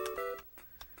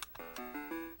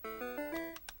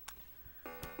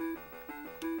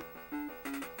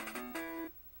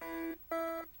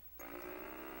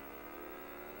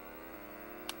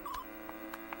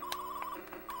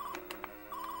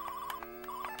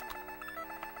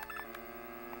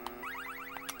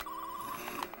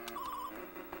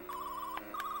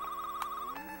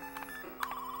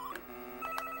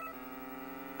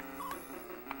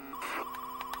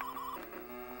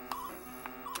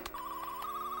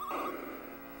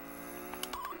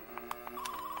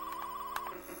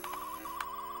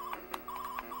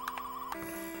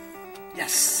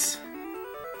 Yes!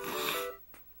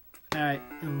 Alright,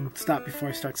 stop before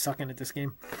I start sucking at this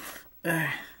game. Alright,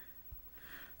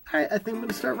 I think I'm going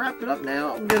to start wrapping up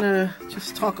now. I'm going to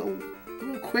just talk a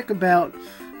little quick about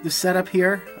the setup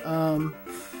here.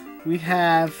 We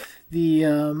have the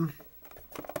Retron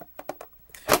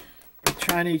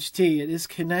HT. It is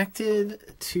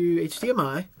connected to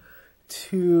HDMI,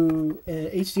 to an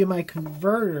HDMI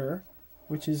converter,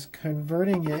 which is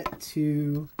converting it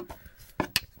to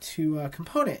a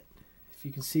component. If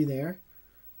you can see there,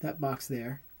 that box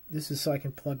there, this is so I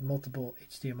can plug multiple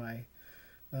HDMI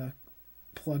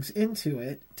plugs into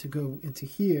it to go into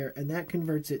here, and that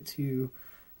converts it to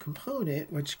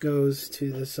component, which goes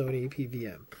to the Sony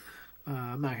PVM.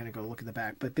 I'm not going to go look at the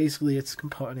back, but basically it's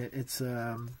component. It's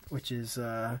which is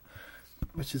a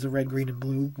red, green, and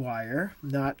blue wire.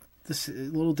 Not this, a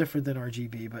little different than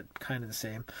RGB, but kind of the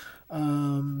same.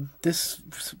 This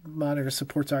monitor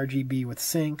supports RGB with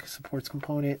sync, supports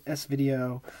component,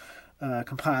 S-video,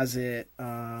 composite.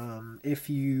 If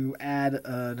you add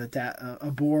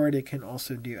a board, it can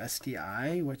also do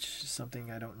SDI, which is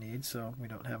something I don't need, so we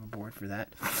don't have a board for that.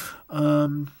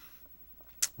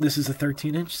 This is a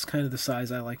 13-inch. It's kind of the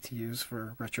size I like to use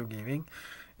for retro gaming.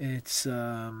 It's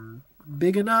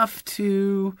big enough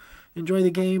to enjoy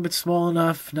the game, but small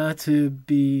enough not to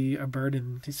be a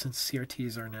burden, since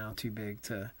CRTs are now too big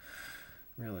to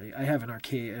really. I have an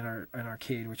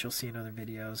arcade, which you'll see in other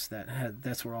videos.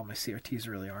 That's where all my CRTs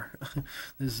really are.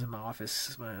 This is in my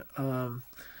office.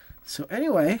 So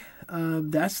anyway,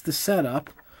 that's the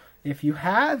setup. If you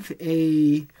have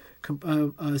a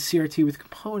CRT with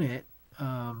component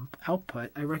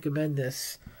output, I recommend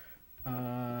this.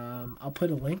 I'll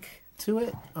put a link to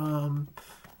it.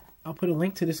 I'll put a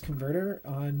link to this converter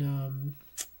on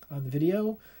the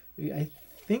video. I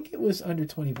think it was under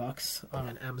 $20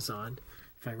 on Amazon,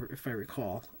 if I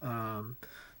recall.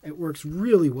 It works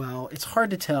really well. It's hard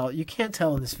to tell. You can't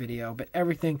tell in this video, but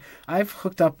everything I've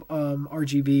hooked up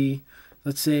RGB.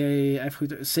 Let's say I've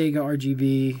hooked up Sega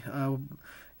RGB,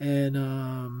 and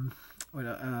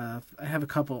I have a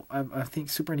couple. I think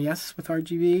Super NES with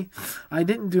RGB. I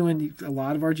didn't do a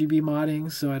lot of RGB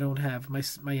modding, so I don't have my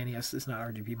NES is not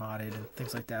RGB modded and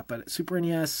things like that. But Super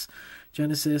NES,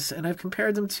 Genesis, and I've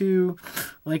compared them to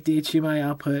like the HDMI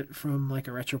output from like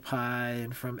a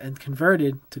RetroPie and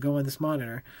converted to go on this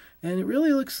monitor, and it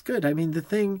really looks good. I mean, the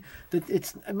thing that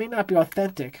it may not be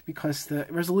authentic because the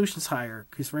resolution's higher.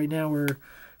 Because right now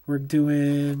we're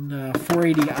doing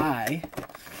 480i.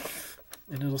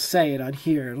 and it'll say it on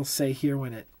here. It'll say here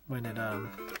when it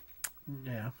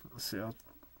yeah. Let's see. I'll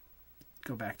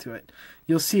go back to it.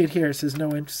 You'll see it here. It says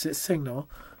no signal.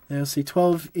 And it'll say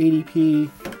 1280p.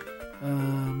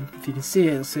 If you can see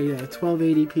it, it'll say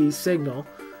 1280p signal.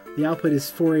 The output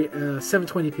is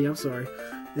 720p. I'm sorry.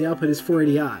 The output is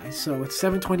 480i. So it's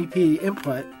 720p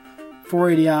input,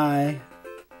 480i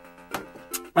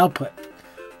output,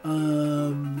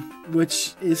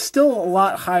 which is still a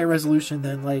lot higher resolution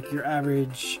than like your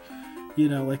average,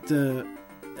 like the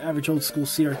average old school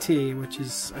CRT, which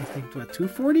is I think what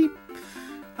 240.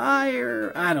 I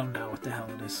don't know what the hell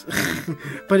it is,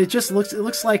 but it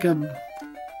looks like a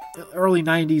early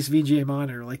 90s VGA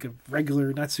monitor, like a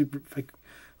regular, not super,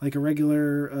 like a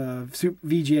regular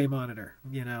VGA monitor,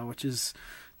 which is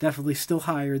definitely still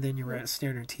higher than your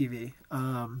standard TV.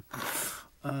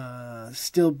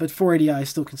 Still, but 480i is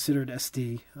still considered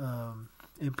SD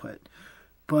input.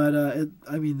 But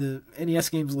the NES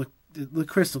games look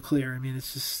crystal clear. I mean,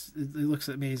 it looks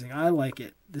amazing. I like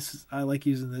it. I like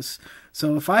using this.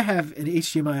 So if I have an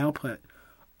HDMI output,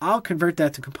 I'll convert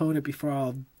that to component before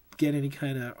I'll get any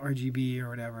kind of RGB or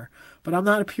whatever. But I'm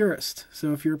not a purist.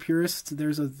 So if you're a purist,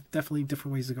 there's definitely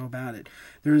different ways to go about it.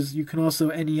 You can also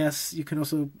NES. You can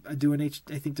also do I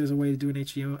think there's a way to do an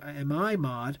HDMI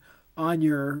mod on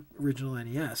your original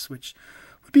NES, which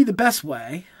would be the best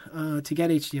way to get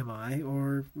HDMI,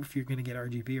 or if you're going to get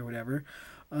RGB or whatever.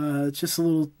 It's just a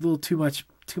little too much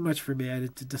for me.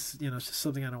 It's just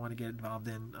something I don't want to get involved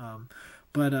in.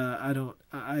 But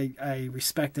I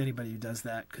respect anybody who does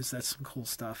that, because that's some cool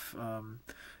stuff.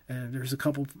 And there's a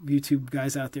couple YouTube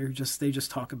guys out there who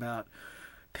just talk about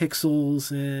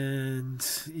pixels and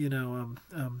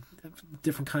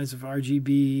different kinds of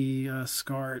RGB,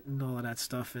 SCART, and all of that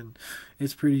stuff, and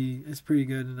it's pretty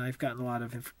good. And I've gotten a lot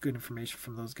of good information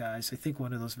from those guys. I think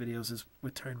one of those videos is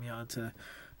what turned me on to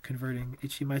converting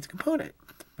HDMI to component.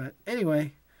 But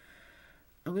anyway,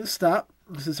 I'm gonna stop.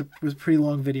 This was a pretty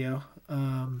long video,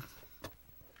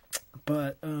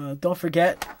 but don't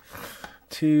forget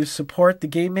to support the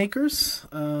game makers,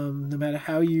 no matter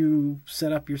how you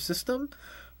set up your system.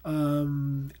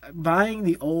 Buying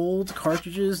the old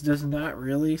cartridges does not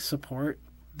really support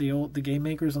the game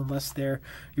makers, unless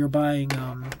you're buying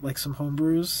like some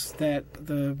homebrews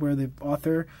where the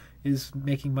author is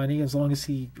making money. As long as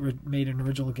he made an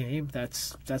original game,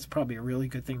 that's probably a really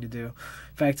good thing to do.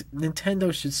 In fact,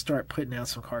 Nintendo should start putting out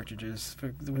some cartridges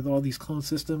with all these clone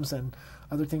systems and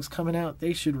other things coming out.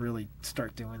 They should really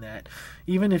start doing that,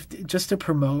 even if just to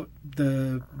promote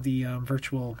the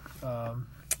virtual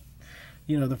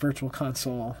the virtual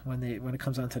console when it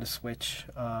comes onto the Switch.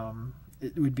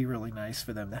 It would be really nice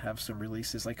for them to have some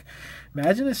releases. Like,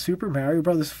 imagine a Super Mario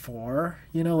Brothers 4,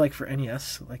 like for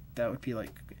NES. Like, that would be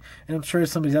like, and I'm sure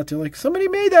somebody's out there like, somebody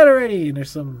made that already, and there's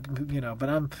some, but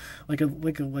I'm like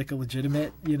a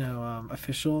legitimate,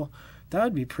 official. That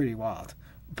would be pretty wild.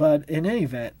 But in any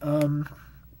event,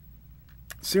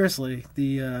 seriously,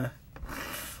 I'm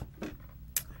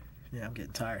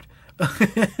getting tired.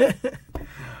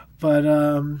 But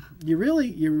they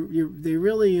really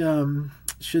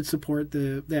should support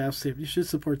you should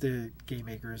support the game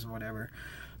makers and whatever.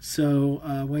 So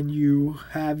when you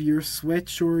have your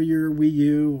Switch or your Wii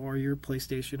U or your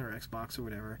PlayStation or Xbox or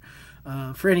whatever,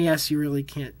 for NES you really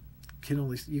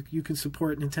you can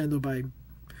support Nintendo by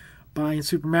buying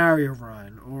Super Mario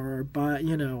Run, or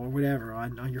or whatever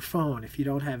on your phone if you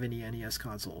don't have any NES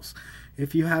consoles.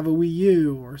 If you have a Wii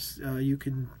U, or you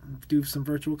can do some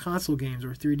virtual console games,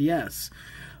 or 3DS.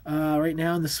 Right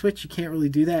now on the Switch you can't really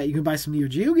do that. You can buy some Neo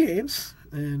Geo games,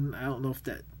 and I don't know if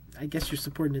that. I guess you're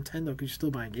supporting Nintendo because you're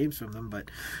still buying games from them, but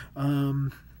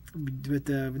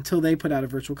until they put out a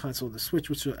virtual console on the Switch,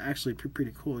 which is actually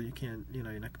pretty cool, you can't. You're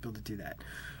not gonna be able to do that.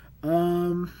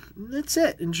 That's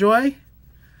it. Enjoy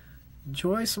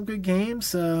some good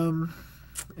games, and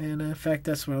in fact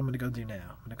that's what I'm going to go do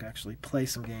now. I'm going to actually play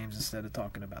some games instead of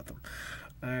talking about them.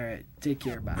 Alright, take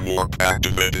care, bye. Warp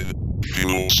activated.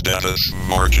 Fuel status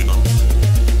marginal.